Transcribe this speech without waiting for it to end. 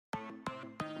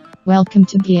Welcome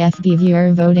to BFB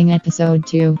Viewer Voting Episode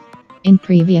 2. In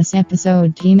previous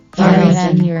episode, Team Fiery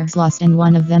Seniors lost and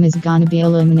one of them is gonna be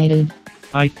eliminated.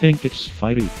 I think it's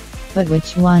Fiery. But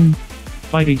which one?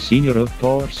 Fiery Senior, of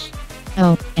course.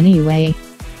 Oh, anyway.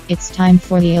 It's time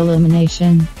for the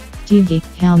elimination. TV,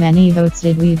 how many votes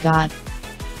did we got?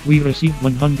 We received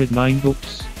 109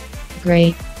 votes.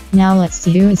 Great. Now let's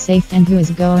see who is safe and who is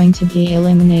going to be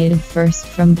eliminated first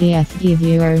from BFB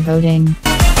Viewer Voting.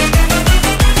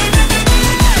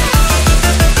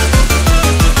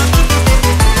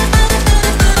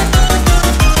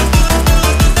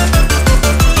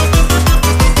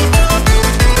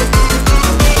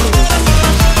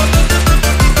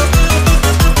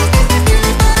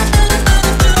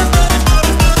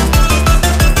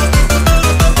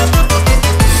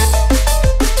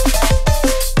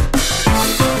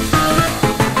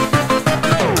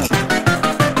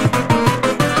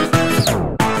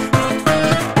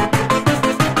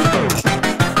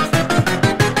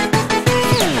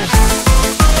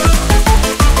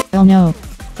 Oh no,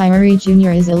 Fiery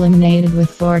Jr. is eliminated with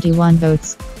 41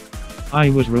 votes. I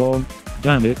was wrong.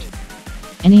 Damn it.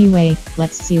 Anyway,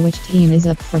 let's see which team is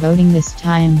up for voting this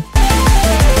time.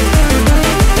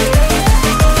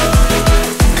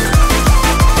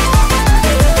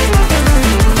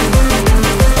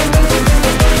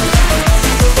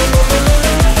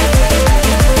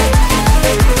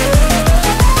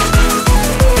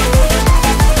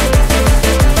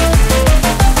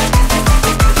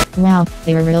 Wow,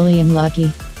 they were really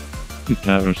unlucky. Who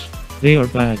cares? They are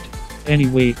bad.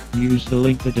 Anyway, use the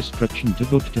link in the description to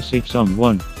vote to save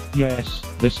someone. Yes,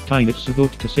 this time it's a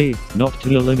vote to save, not to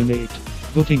eliminate.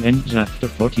 Voting ends after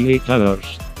 48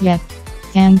 hours. Yep.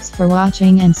 Thanks for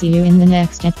watching and see you in the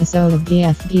next episode of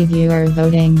BFB Viewer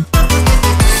Voting.